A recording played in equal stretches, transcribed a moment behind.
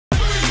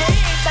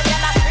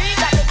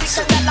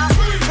Hello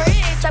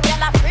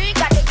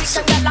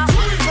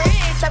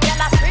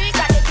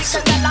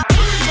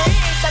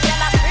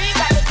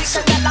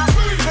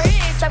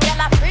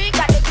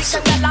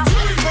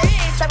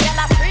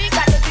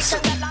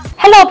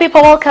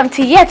people, welcome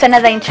to yet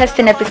another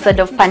interesting episode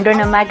of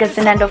Pandora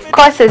Magazine, and of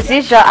course as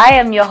usual I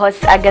am your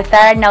host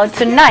Agatha. Now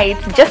tonight,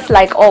 just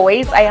like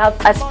always, I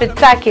have a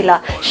spectacular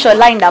show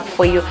lined up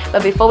for you,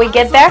 but before we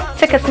get there,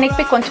 take a sneak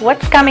peek onto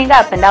what's coming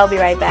up and I'll be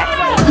right back.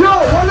 Yo,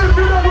 what if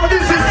you know what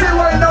this is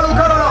right now,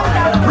 Uganda?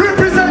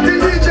 Representing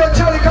DJ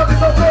Charlie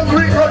Capital Gong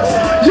Records.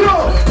 Yo,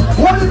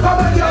 what if I'm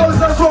at the house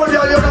that's all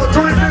there, you know, to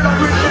repeat that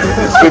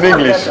with in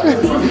English.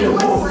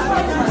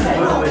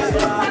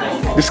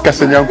 This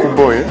Kasenyanku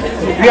boy.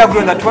 We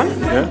agree on that one?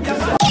 Yeah.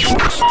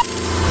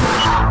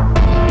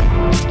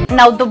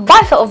 Now the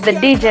battle of the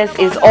DJs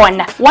is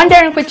on.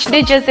 Wondering which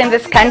DJs in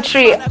this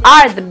country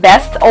are the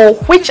best, or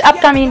which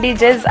upcoming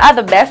DJs are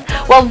the best?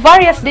 Well,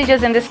 various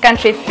DJs in this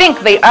country think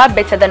they are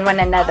better than one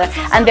another,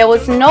 and there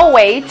was no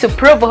way to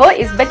prove who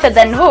is better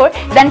than who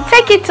than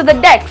take it to the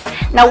decks.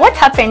 Now what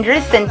happened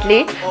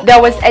recently,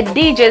 there was a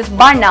DJ's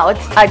burnout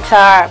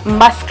at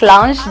Mask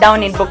Lounge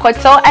down in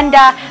Bokoto, and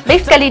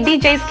basically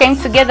DJs came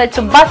together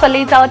to battle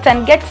it out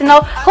and get to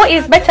know who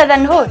is better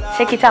than who.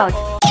 Check it out.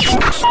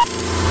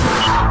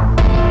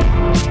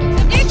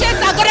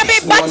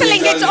 Battling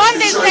it on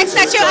this decks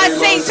that you are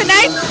seeing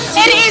tonight.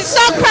 It is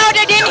so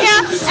crowded in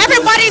here.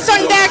 Everybody's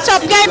on their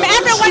top game.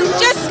 Everyone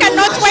just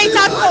cannot wait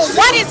out for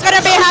what is going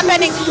to be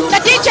happening.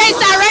 The DJs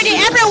are ready.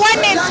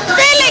 Everyone is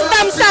feeling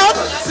themselves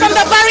from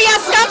the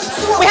various camps.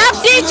 We have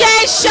DJ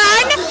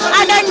Shan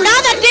and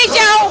another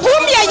DJ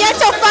whom you're yet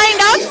to find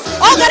out.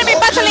 All going to be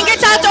battling it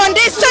out on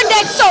these two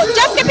decks. So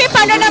just keep it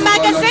on the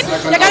magazine.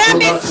 You're going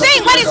to be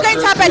seeing what is going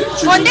to happen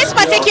on this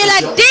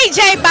particular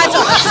DJ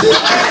battle.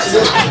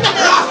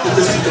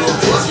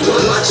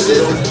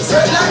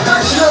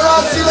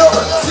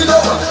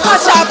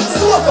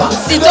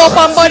 Sit up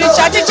and body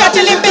chatty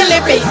chatty lippy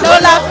lippy. No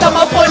laugh, come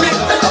up on it.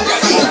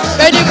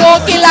 Ready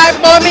walking like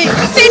mommy.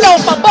 Sit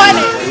up and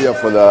body. Here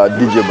for the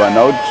DJ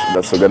burnout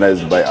that's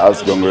organized by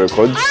us, Gong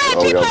Records.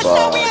 We have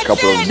a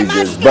couple of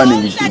DJs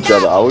burning each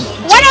other out.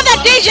 One of the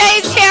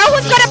DJs here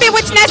who's going to be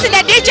witnessing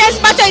the DJ's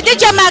battle,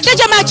 DJ Mag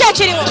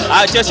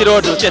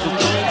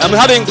I'm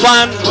having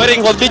fun,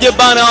 waiting for DJ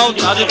burnout.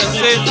 As you can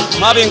see,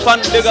 I'm having fun.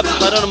 Big up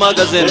Pandora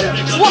Magazine.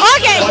 Well,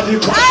 okay,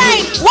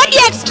 alright. What do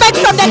you expect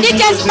from the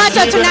DJ's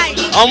battle tonight?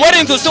 I'm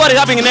waiting to see what is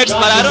happening next,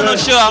 but I don't know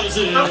sure.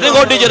 I think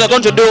all DJs are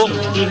going to do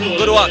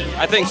good work.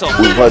 I think so.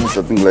 We've had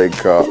something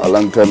like a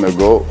long time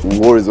ago. We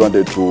always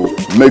wanted to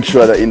make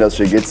sure the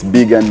industry gets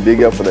bigger and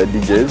bigger for the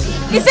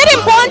DJs. Is it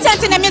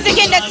important in the music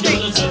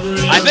industry?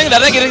 I think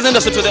that it is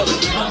industry to the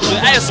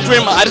highest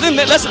stream. I think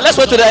let's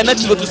wait to the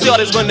next to see what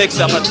is going next.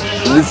 But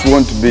this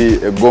won't be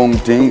a gong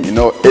thing. You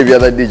know, every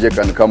other DJ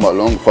can come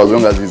along for as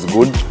long as he's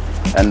good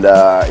and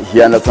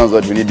he understands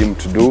what we need him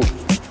to do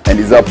and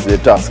he's up to the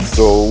task.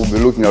 So we'll be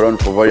looking around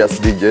for various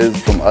DJs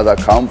from other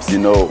camps, you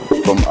know,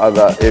 from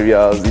other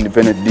areas,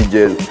 independent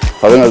DJs.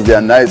 As long as they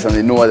are nice and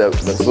they know what they're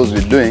supposed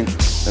to be doing,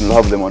 then we'll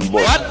have them on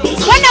board.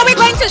 When are we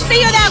going to see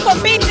you there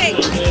competing?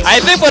 I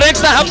think for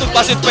next time I have to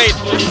participate.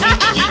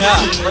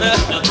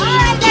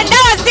 Alright, then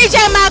that was DJ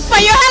Mark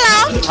for you.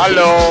 Hello.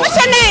 Hello. What's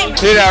your name?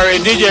 Hilary,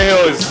 DJ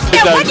Hills.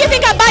 Yeah, what do you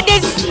think about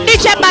this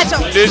DJ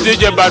battle? This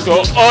DJ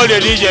battle, all the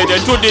DJs, the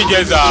two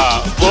DJs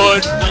are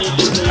good.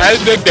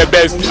 I'll take the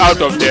best out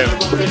of them.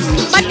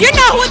 But do you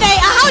know who they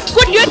are? How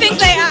good do you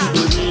think they are?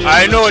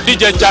 I know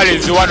DJ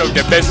Charlie is one of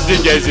the best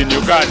DJs in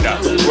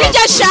Uganda.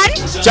 DJ Shan?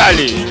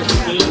 Charlie.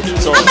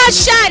 So, how about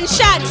Shan?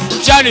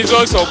 Shan is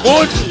also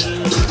good.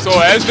 So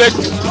I expect.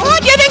 Who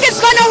do you think is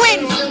going to win?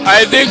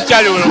 I think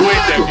Charlie will win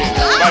again.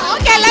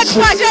 Okay, let's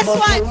watch.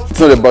 It's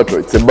not a battle,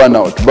 it's a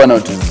burnout.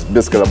 Burnout is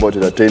basically about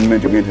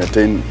entertainment. You're going to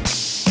entertain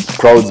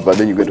crowds, but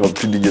then you're going to have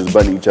two DJs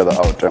burning each other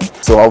out.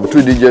 So I have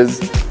two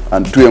DJs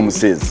and two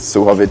MCs.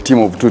 So we have a team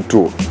of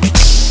two.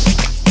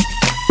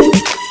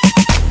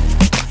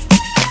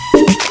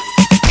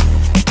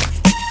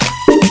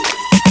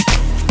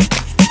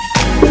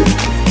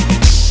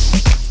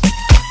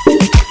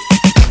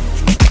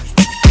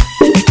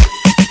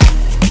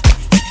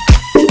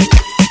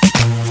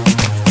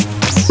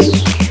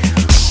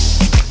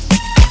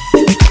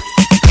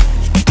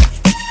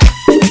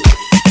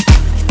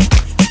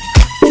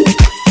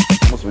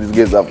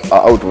 Guys are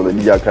out of the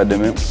DJ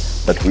Academy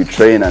that we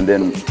train and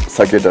then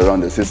circulate around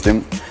the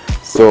system.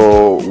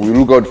 So we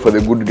look out for the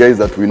good guys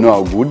that we know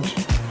are good,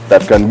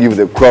 that can give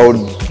the crowd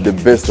the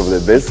best of the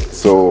best.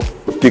 So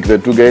pick the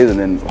two guys and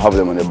then have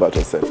them on the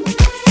battle set.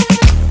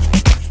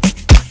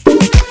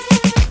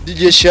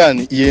 DJ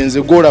Shan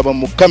yenze golaba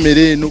mu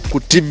kamera eno ku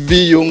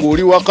TV yo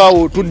ng'oli waka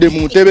otudde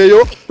mu ntebe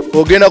yo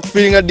ogenda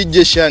kufiringa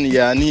DJ Shan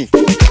yani.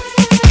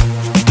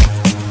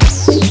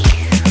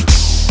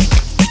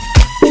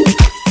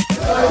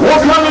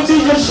 Welcome to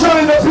DJ Shan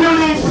in the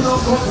building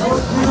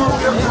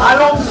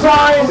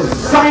alongside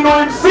Sino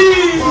MC.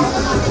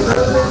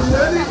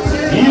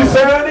 He's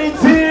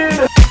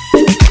 18.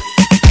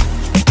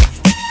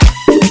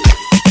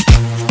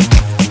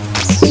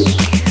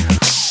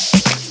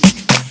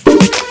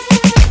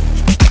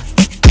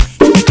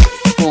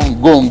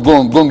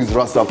 Gong. Gong is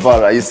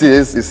Rastafari. You see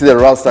this? You see the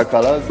Rasta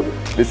colors?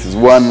 This is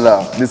One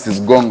Love. This is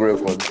Gong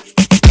Records.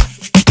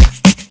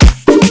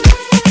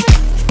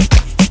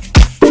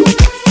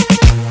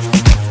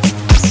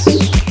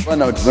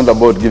 Burnout is not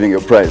about giving a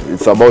prize.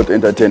 It's about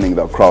entertaining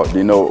the crowd.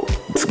 You know,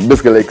 it's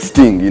basically like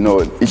Sting. You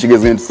know, each guy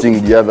is going to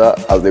sting the other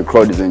as the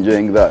crowd is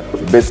enjoying that.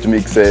 Best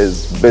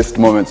mixes, best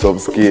moments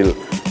of skill,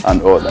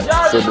 and all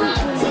that. So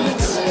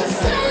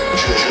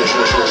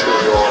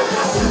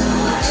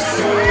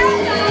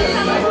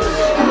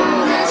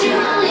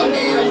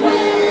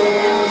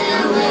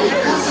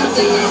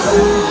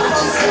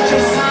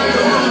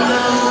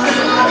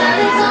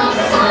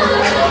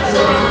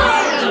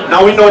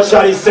now we know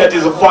Charlie's set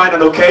is a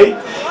final, okay?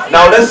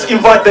 Now let's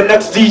invite the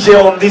next DJ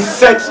on this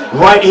set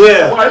right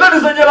here. All right,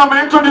 ladies and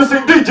gentlemen,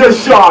 introducing DJ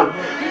Sean.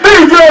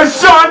 DJ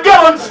Sean,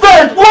 get on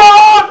stage.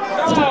 What?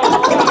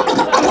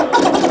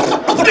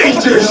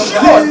 DJ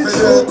Sean.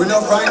 We're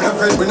not frightened,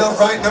 we're not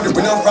frightened, we're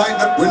not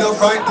frightened, we're not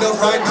frightened, no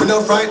frightened, we're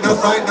not frightened, no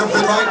frightened, no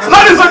frightened.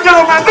 Ladies and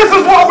gentlemen, this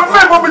is what we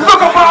meant when we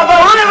talk about the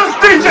realest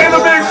DJ in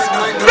the mix.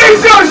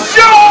 DJ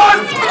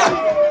Sean.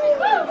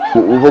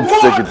 we hope to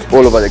take it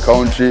all over the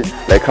country,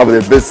 like have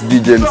the best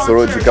DJ in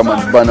Soroti come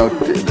and burn out a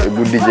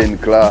good DJ in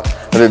Kla,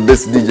 have the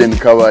best DJ in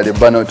Kawa, they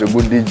burn out a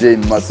good DJ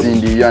in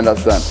Masindi, you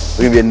understand? It's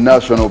going to be a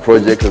national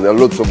project, there are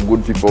lots of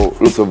good people,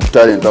 lots of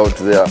talent out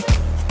there,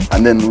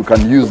 and then we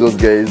can use those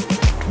guys to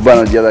burn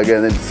out the other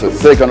guys, so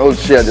they can all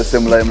share the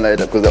same limelight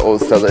because they're all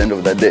stars at the end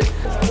of the day.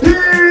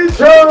 DJ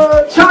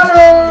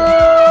Charlie!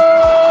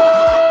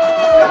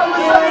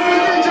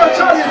 DJ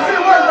Charlie, see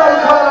what's that?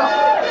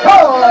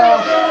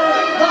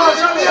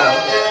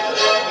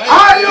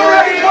 Are you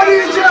ready for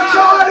DJ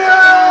Charlie?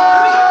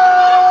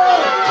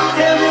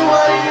 Tell me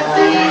what you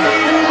see.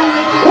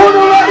 Who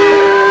you ready?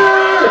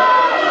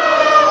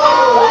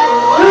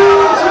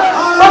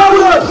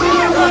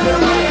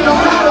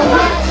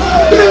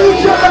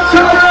 DJ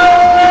Charlie!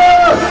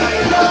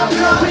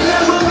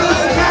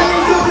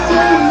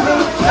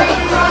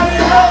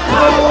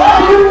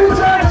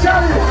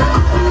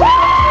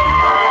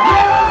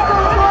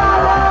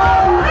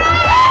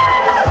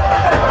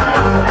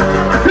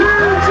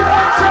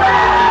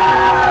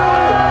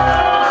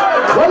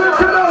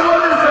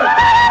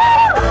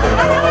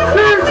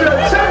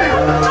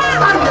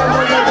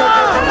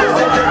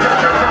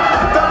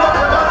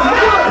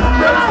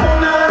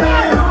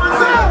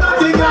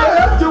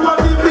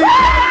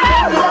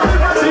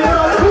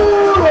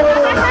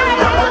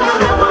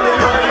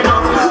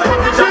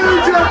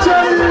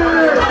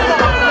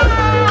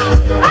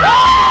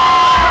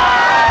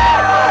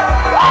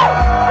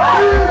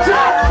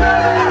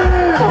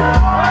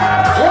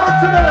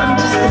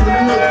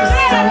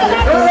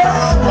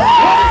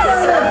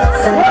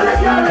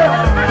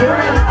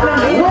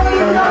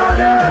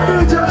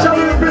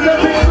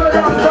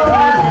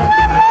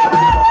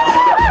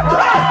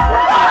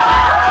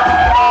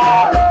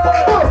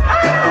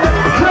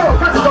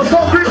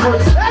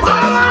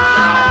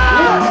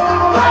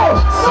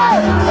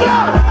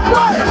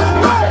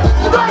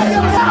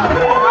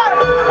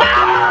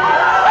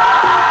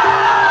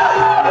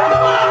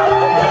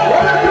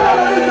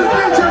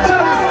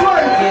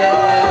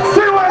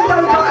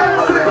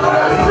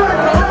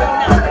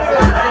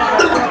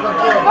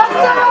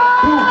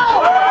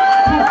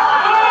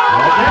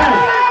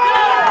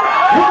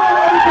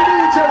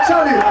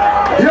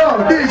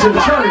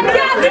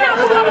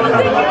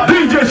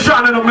 DJ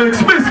Sean in the mix,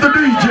 Mr.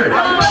 DJ.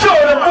 Show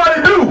them what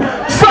he do.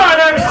 Sign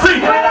MC.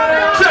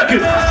 Check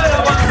it.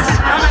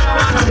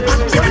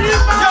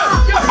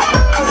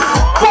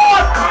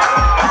 What?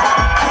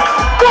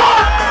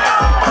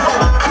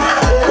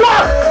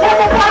 One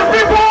more party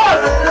people on.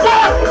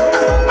 What?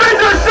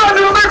 DJ Sean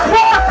in the mix.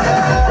 What?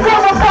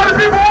 One more party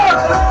people on.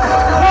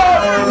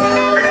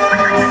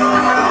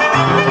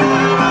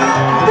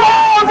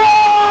 What?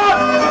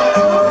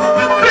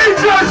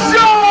 DJ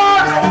Sean.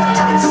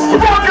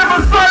 Walking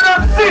beside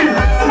MC.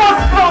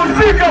 Must know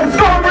Zico,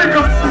 Storm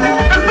Rico.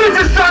 It's DJ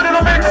Sean in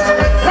the mix.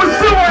 We're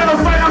still in the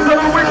finals of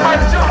the week by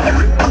John.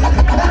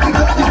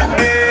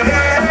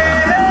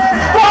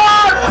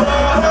 What?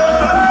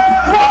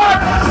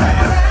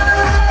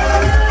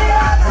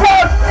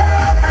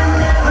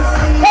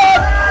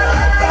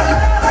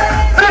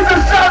 DJ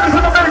Sean is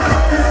in the mix.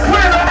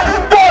 We're the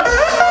what?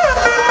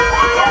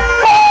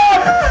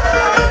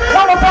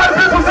 One more party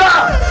people's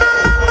out.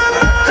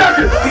 Check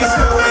it.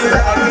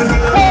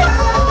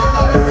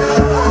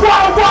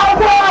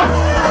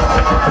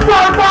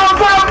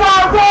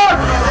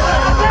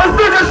 Let's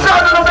do this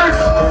shot in the mix.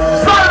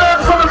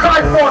 Silence on the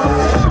microphone.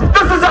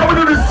 This is how we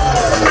do this.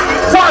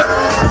 What?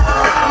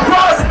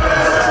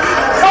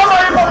 Mama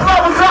hip hop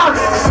lovers out.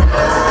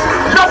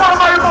 Yo,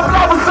 mama hip hop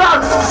lovers out.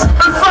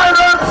 And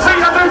silence, see,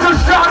 and they just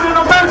shot in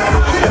the mix.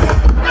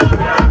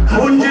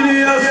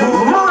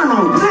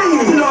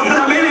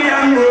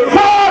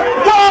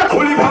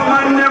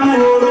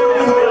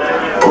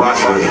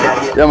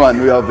 Yeah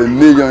man, we have 1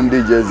 million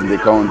DJs in the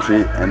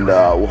country and we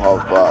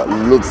have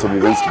lots of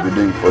events to be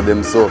doing for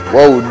them. So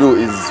what we'll do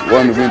is,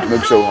 one, we're going to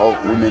make sure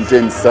we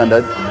maintain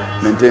standard,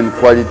 maintain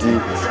quality,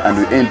 and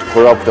we ain't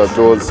corrupt at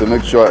all, so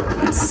make sure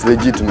it's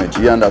legitimate,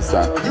 you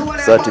understand?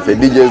 So that if a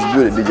DJ is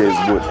good, a DJ is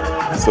good.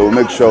 So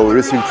make sure we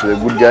listen to the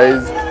good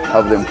guys,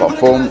 have them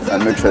perform,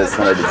 and make sure the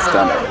standard is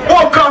standard.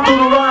 Welcome to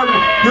the Rhyme,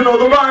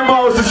 the Rhyme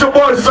House. It's your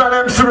boy San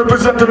MC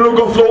representing the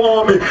Lugo Flow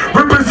Army,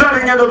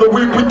 representing end of the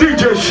week with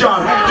DJ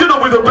Sean.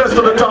 With the best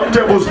of the top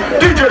tables.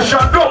 DJ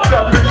Sean, drop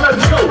that beat,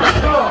 let's go.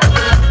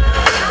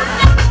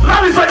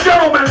 Ladies and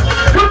gentlemen,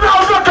 you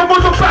now rocking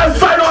with the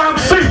best side of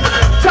MC.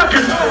 Check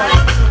it.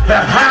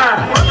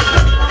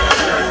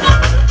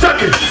 Check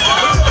it.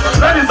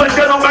 Ladies and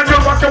gentlemen,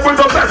 you're rocking with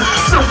the best.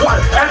 Simple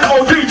and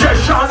DJ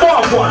Sean,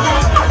 one.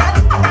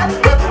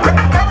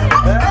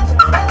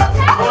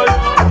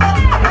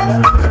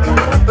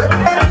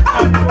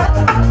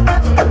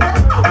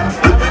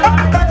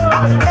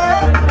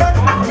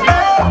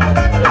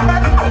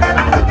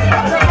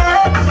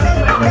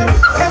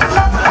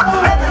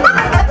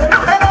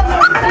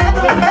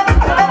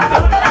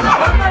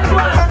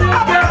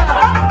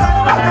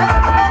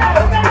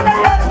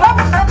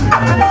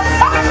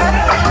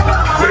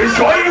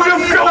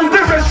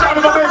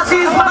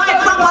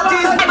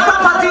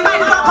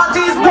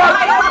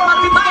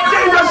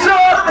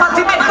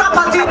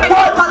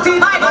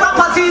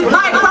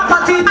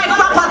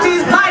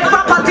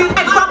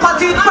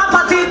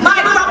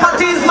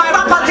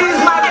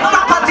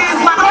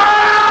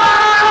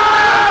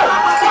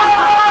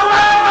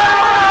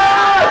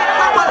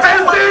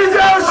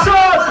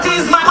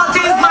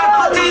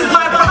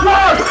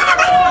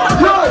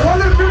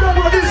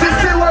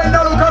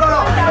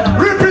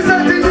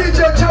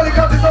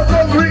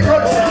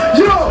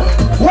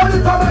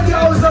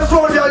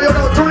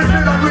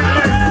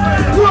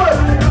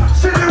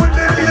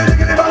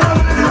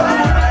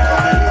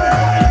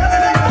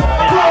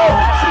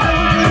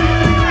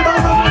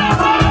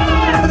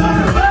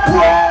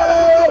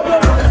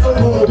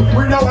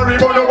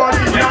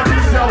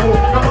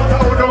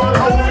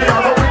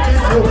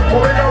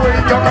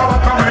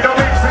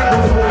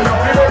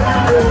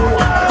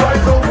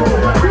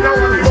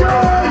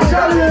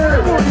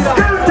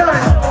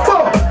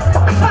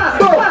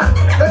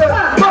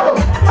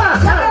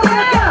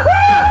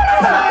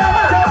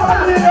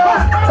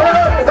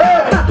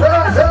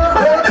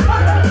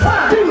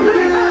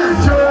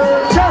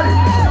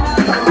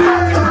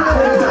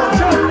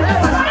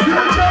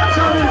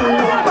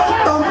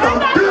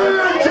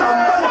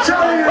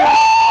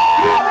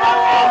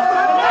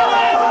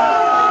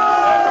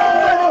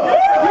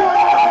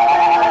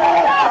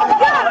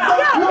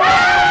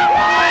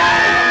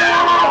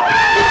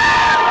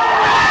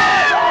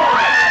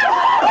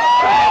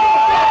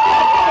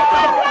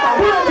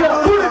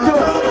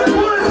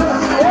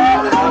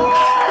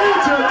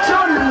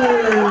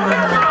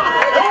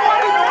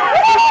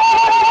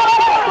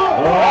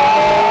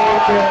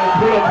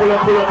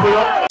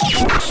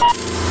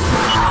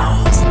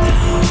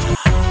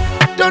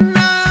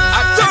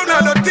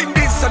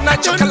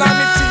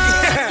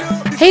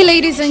 Hey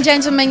ladies and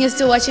gentlemen, you're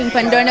still watching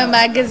Pandora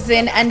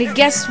Magazine, and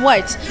guess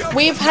what?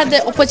 We've had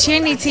the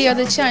opportunity or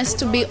the chance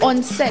to be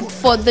on set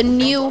for the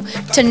new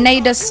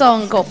Tornado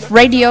song of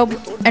Radio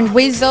and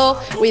Weasel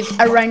with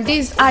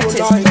R&B's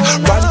artist.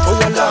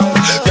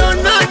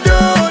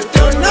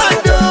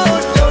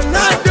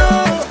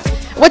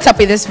 What's up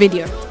with this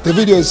video? The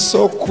video is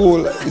so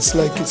cool. It's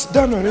like it's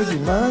done already,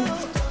 man.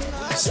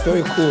 It's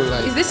very cool.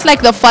 Like, is this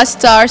like the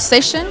first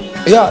session?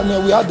 Yeah, no,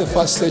 we had the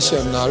first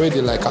session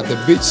already, like at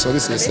the beach. So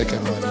this is the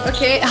second one.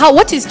 Okay,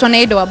 what is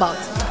Tornado about?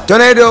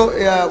 Tornado,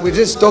 we're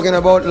just talking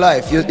about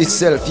life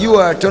itself. You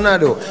are a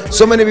tornado.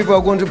 So many people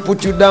are going to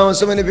put you down.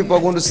 So many people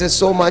are going to say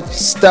so much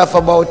stuff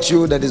about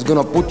you that is going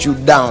to put you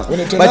down.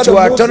 But you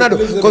are a tornado.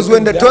 Because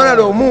when the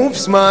tornado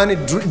moves, man,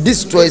 it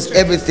destroys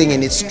everything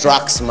in its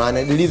tracks, man.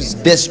 It leaves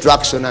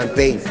destruction and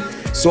pain.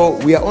 So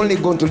we are only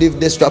going to leave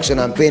destruction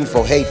and pain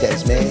for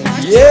haters, man.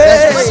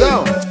 Yeah. That's the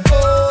song.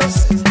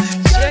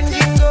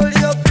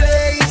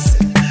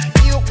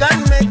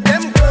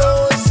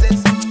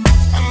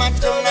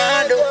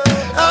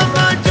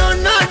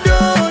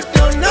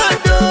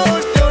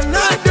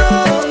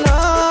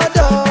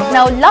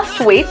 Now, last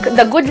week,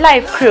 the Good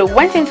Life crew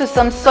went into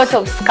some sort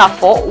of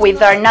scuffle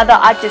with another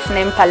artist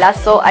named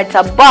Palazzo at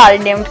a bar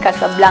named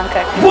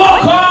Casablanca.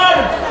 Work hard,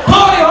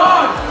 play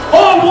hard,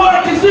 all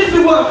work is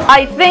easy work.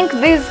 I think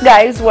these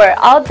guys were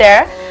out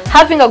there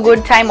having a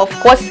good time. Of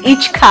course,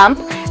 each camp,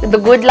 the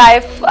Good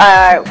Life,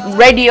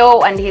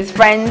 Radio and his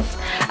friends,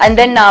 and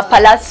then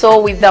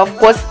Palazzo with, of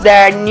course,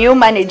 their new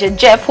manager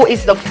Jeff, who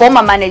is the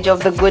former manager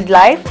of the Good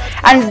Life.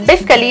 And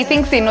basically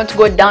things did not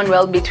go down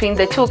well between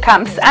the two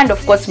camps, and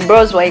of course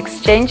bros were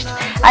exchanged,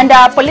 and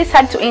police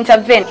had to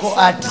intervene.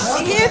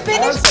 You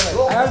finished?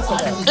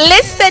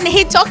 Listen,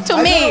 he talked to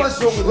me.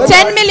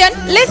 10 million.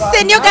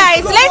 Listen, you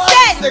guys,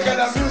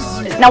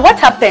 listen. Now what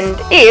happened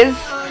is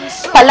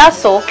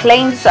Palazzo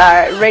claims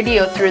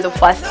Radio through the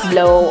first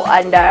blow,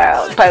 and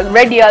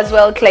Radio as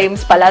well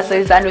claims Palazzo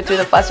is under through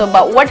the first blow.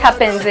 But what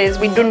happens is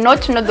we do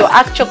not know the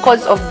actual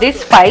cause of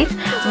this fight,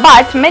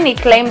 but many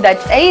claim that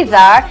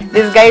either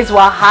these guys were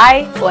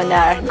high on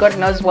God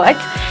knows what,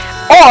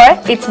 or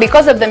it's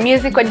because of the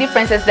musical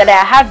differences that I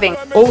are having.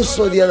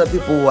 Also, the other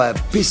people were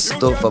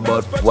pissed off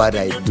about what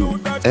I do.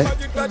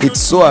 It's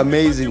so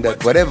amazing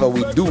that whatever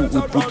we do,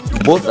 we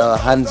put both our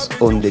hands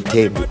on the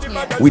table.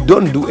 We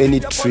don't do any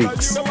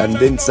tricks, and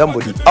then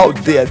somebody out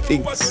there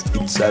thinks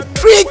it's a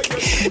trick.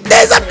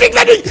 There's a trick.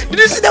 Did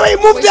you see the way he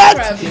moved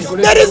that?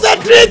 That is a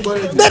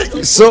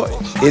trick. So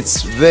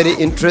it's very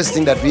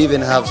interesting that we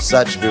even have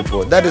such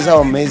people. That is how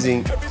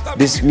amazing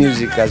this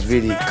music has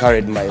really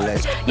carried my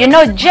life. You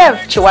know,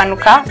 Jeff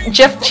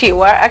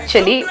Chiwa,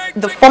 actually,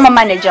 the former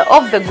manager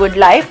of The Good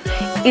Life,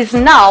 is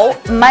now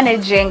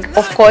managing,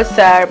 of course,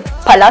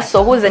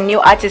 Palazzo, who's a new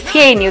artist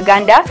here in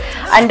Uganda,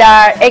 and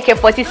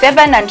AK-47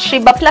 and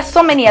Shiba, plus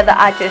so many other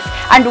artists.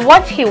 And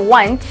what he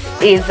wants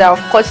is, of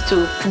course,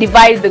 to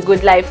divide the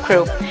Good Life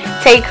crew.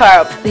 Take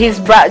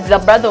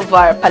the brother of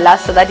our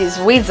Palazzo, that is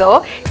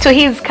Weasel, to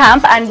his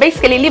camp and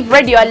basically leave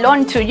radio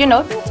alone to, you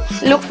know,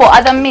 look for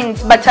other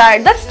means. But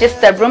that's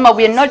just a rumor.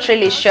 We're not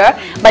really sure.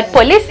 But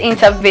police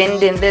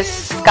intervened in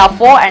this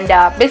scuffle, and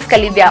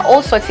basically they are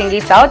all sorting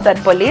it out at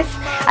police.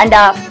 And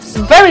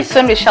very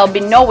soon we shall be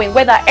knowing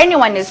whether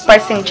anyone is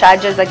pressing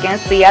charges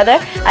against the other,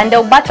 and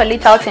they'll battle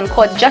it out in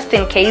court just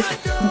in case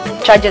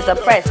charges are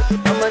pressed.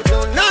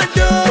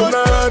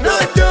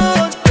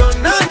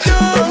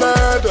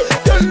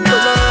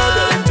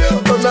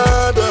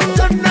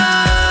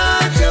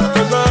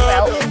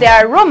 There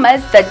are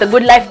rumors that The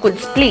Good Life could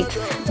split,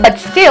 but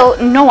still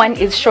no one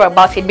is sure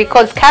about it,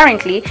 because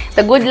currently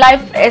The Good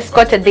Life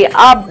escorted the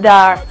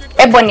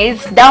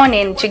Ebonies down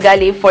in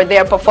Kigali for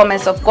their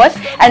performance, of course,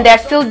 and they're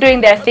still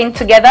doing their thing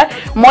together.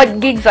 More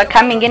gigs are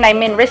coming in. I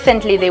mean,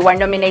 recently they were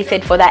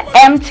nominated for the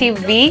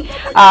MTV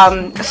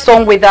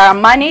song with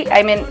Amani.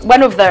 I mean,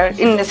 one of the,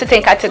 in a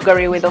certain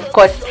category with, of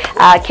course,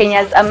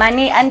 Kenya's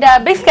Amani, and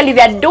basically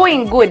they're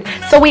doing good.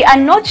 So we are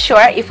not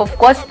sure if, of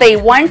course, they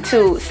want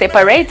to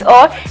separate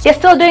or they're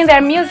still doing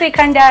their music,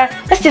 and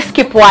let's just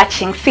keep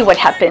watching, see what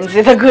happens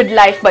with The Good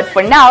Life. But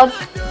for now,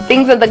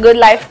 things at The Good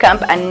Life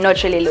camp are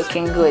not really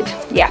looking good.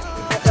 Yeah.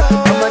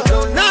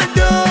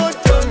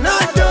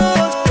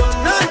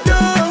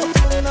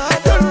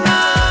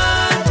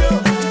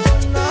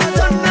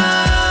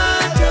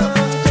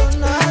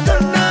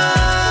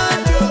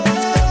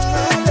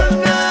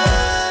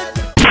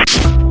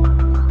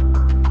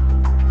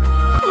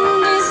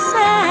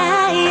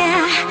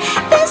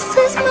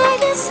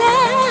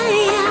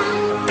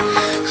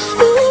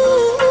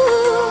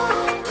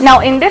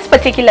 Now, in this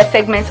particular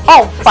segment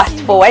of Fast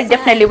Forward,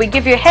 definitely we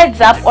give you heads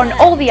up on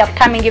all the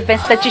upcoming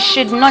events that you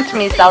should not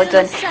miss out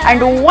on.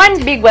 And one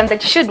big one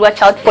that you should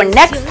watch out for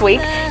next week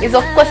is,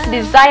 of course,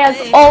 Desire's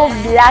All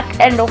Black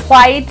and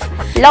White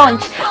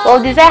launch.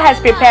 Well, Desire has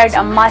prepared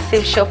a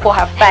massive show for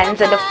her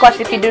fans, and of course,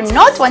 if you do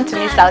not want to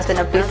miss out on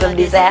a piece of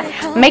Desire,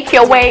 make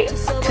your way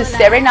to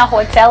Serena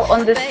Hotel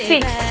on the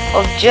 6th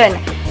of June,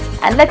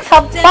 and let's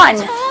have fun.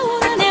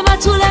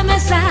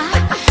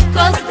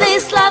 Cause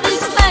this love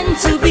is meant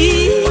to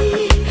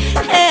be,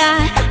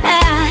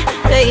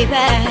 baby.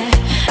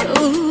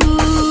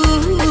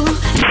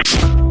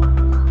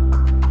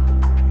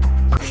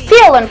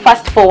 Still on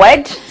Fast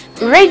Forward,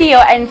 Radio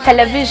and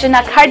Television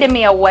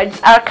Academy Awards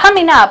are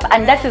coming up,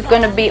 and that is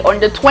going to be on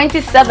the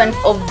 27th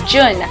of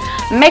June.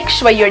 Make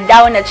sure you're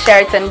down at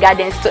Sheraton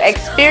Gardens to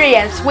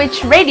experience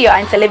which radio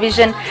and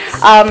television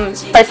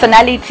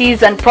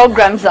personalities and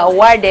programs are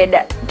awarded.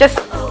 Just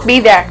be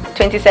there,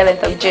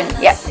 27th of June.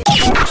 Yeah.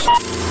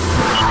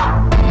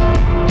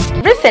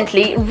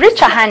 Recently,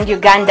 Richer Hand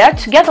Uganda,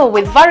 together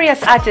with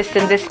various artists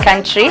in this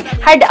country,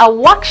 had a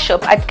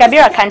workshop at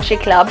Kabira Country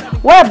Club,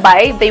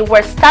 whereby they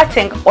were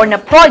starting on a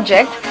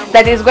project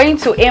that is going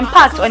to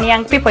impact on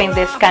young people in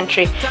this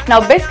country.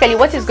 Now, basically,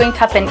 what is going to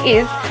happen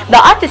is the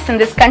artists in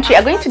this country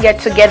are going to get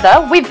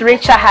together with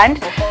Richer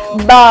Hand,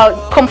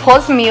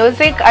 compose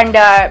music, and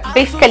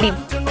basically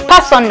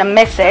pass on a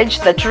message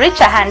that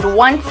Richer Hand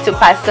wants to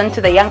pass on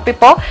to the young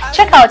people.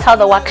 Check out how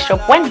the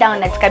workshop went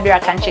down at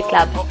Kabira Country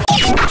Club.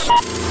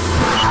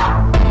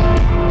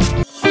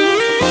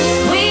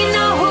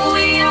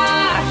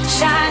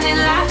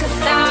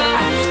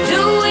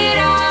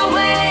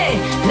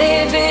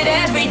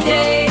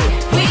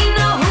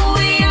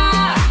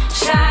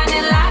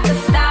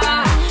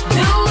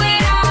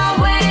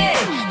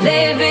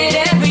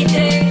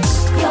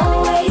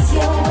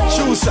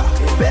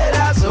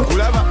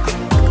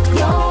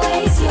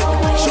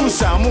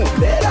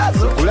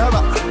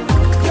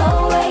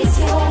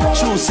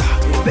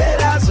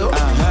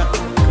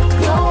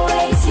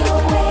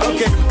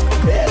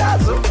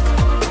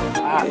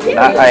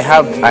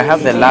 I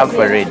have the love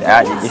for it.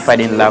 If I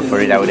didn't love for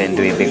it, I wouldn't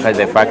do it, because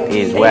the fact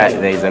is, where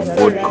there is a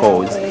good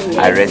cause,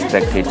 I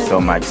respect it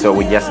so much. So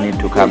we just need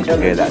to come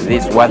together.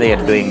 This, what they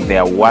are doing, they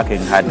are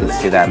working hard to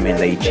see that, I mean,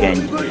 they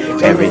change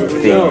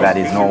everything that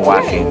is not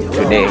working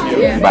today,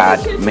 but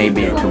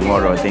maybe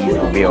tomorrow things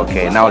will be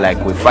okay. Now, like,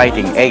 we're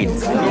fighting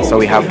AIDS, so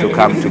we have to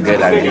come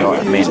together, you know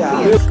what I mean?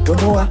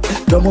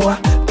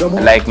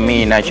 Like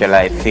me, naturally,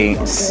 I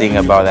sing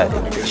about that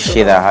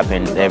shit that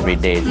happens every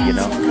day, you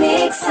know.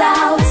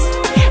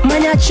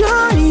 Man, I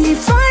try,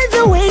 find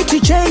a way to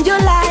change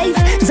your life.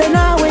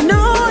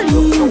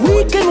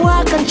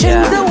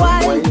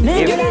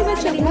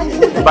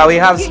 But we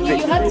have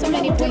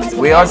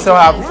we also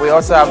have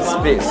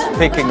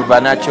speaking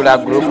vernacular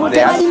group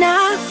there.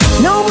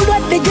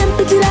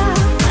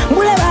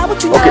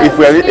 Okay, if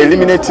we are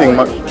eliminating,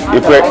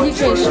 if we're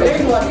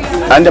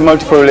under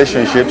multiple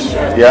relationships,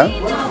 yeah,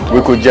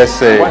 we could just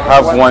say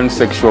have one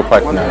sexual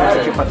partner.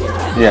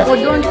 Yeah. Or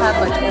don't have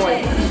at all.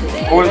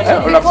 All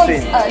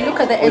Because look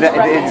at the age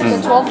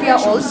bracket, the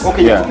 12-year-olds.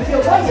 Okay. Yeah.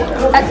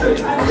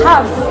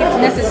 Have, if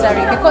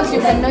necessary, because you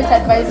cannot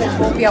advise a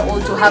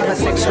 12-year-old to have a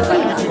sexual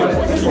partner.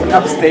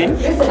 Abstain?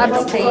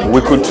 Abstain.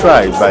 We could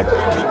try, but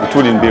it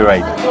wouldn't be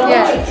right.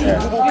 Yeah.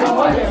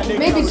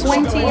 Maybe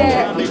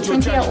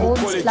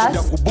 20-year-olds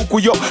plus.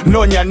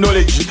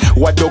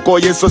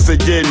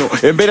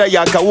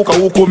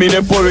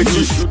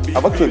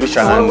 I've actually reached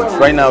and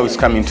right now it's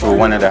coming to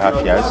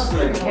 1.5 years.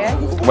 Okay.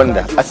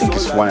 I think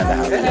it's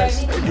 1.5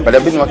 years. But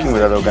I've been working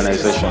with other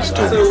organizations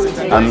too.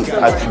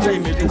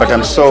 But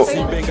I'm so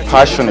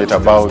passionate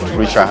about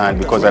Reach a Hand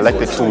because I like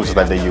the tools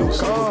that they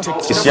use.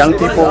 It's young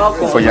people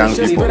for young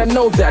people.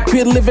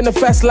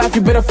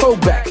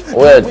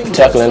 We're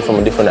tackling from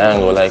a different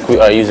angle. Like, we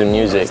are using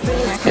music.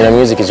 You know,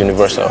 music is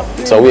universal.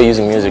 So we're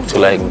using music to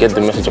like get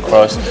the message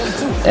across.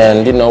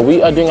 And you know,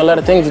 we are doing a lot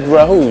of things with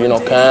Rahu. You know,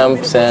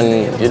 camps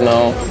and you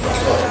know,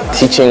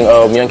 teaching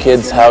young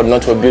kids how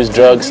not to abuse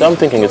drugs. So I'm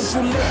thinking it's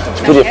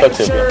pretty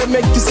effective.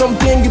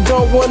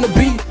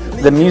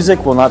 The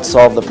music will not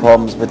solve the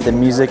problems, but the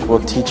music will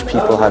teach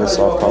people how to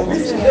solve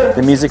problems.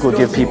 The music will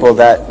give people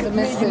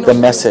the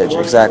message,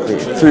 exactly.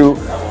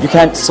 You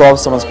can't solve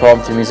someone's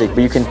problem through music,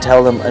 but you can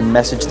tell them a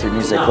message through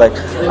music. Like,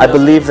 I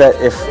believe that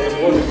if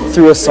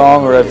through a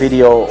song or a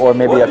video or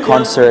maybe a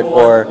concert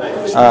or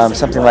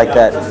something like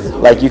that,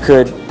 like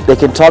they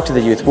can talk to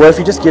the youth. Well, if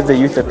you just give the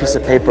youth a piece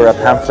of paper, a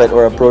pamphlet,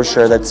 or a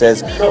brochure that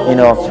says, you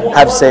know,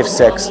 have safe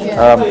sex,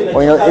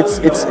 or you know,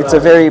 it's a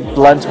very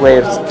blunt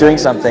way of doing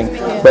something,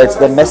 but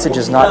the message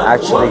is not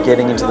actually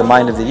getting into the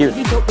mind of the youth.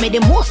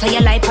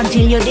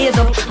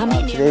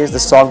 Today is the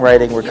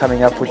songwriting. We're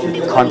coming up with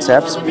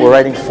concepts. We're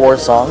writing 4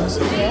 songs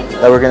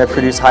that we're going to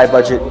produce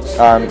high-budget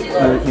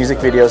music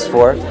videos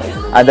for,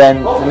 and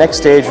then the next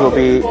stage will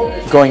be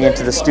going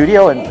into the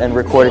studio and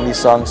recording these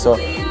songs. So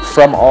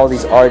from all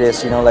these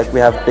artists, you know, like we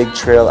have Big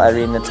Trail,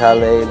 Irene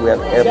Natale, we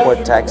have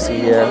Airport Taxi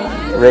here,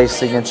 Ray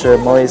Signature,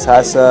 Moise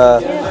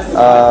Hassa,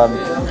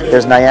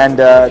 there's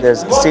Nyanda,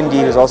 there's Cindy,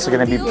 who's also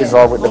going to be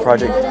involved with the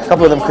project. A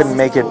couple of them couldn't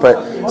make it,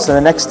 but so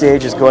the next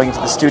stage is going to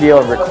the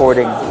studio and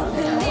recording,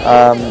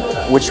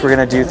 which we're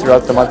going to do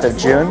throughout the month of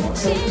June,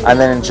 and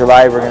then in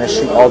July we're going to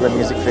shoot all the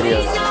music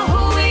videos.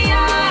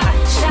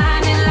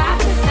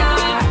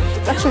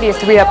 Actually a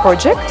 3-year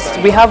project.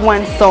 We have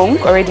one song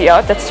already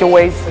out, that's Your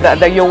Ways,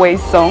 the Your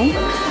Ways song.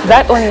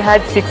 That only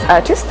had 6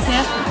 artists.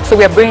 Yeah. So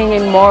we are bringing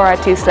in more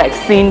artists like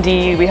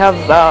Cindy, we have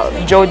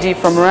Jody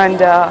from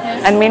Rwanda,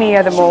 and many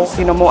other more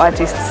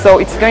artists. So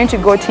it's going to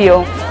go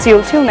till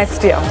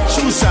next year.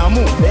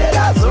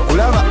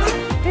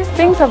 These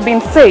things have been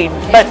said,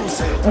 but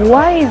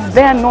why is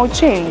there no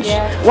change?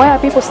 Why are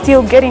people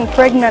still getting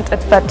pregnant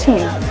at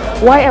 13?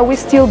 Why are we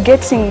still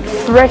getting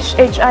fresh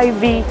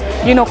HIV,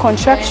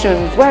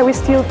 contractions? Why are we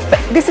still...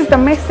 This is the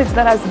message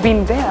that has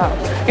been there.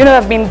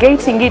 I've been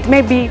getting it.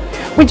 Maybe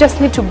we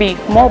just need to be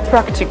more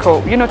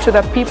practical, to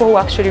the people who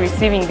are actually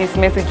receiving these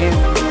messages.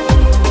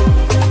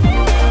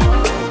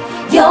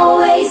 Your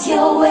ways,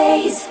 your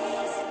ways.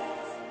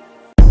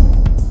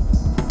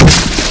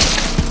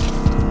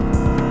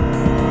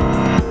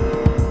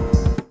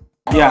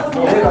 Yeah.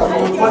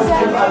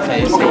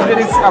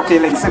 Okay,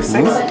 like safe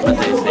sex.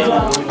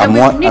 I'm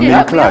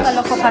in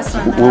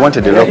class. We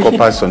wanted a local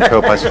person to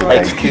help us with that.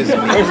 Excuse me.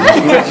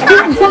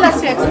 Tell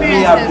us your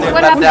experiences.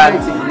 What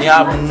happened? You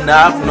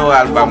have no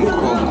album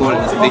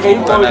called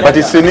Speaking Tongue. But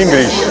it's in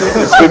English.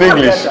 It's in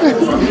English.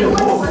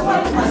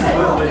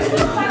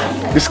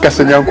 This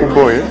Kasenyanku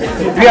boy.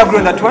 Do you agree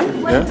on that one?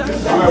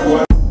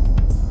 Yeah.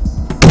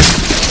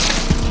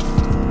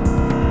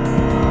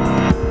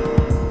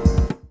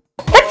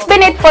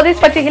 For this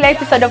particular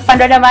episode of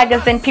Pandora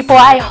Magazine, people,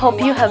 I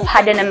hope you have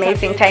had an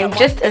amazing time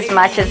just as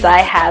much as I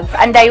have,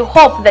 and I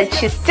hope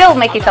that you still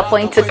make it a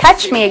point to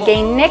catch me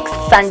again next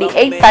Sunday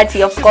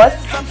 8:30, of course,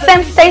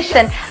 same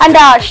station. And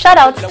shout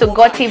outs to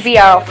GoTV,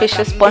 our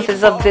official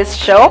sponsors of this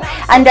show,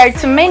 and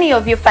to many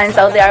of you fans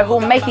out there who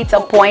make it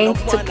a point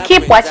to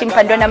keep watching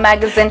Pandora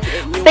Magazine.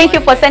 Thank you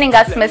for sending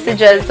us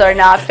messages on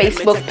our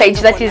Facebook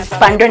page, that is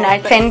Pandora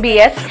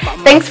 10BS.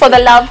 Thanks for the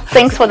love,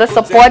 thanks for the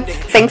support,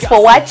 thanks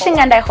for watching,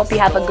 and I hope you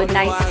have a good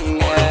night.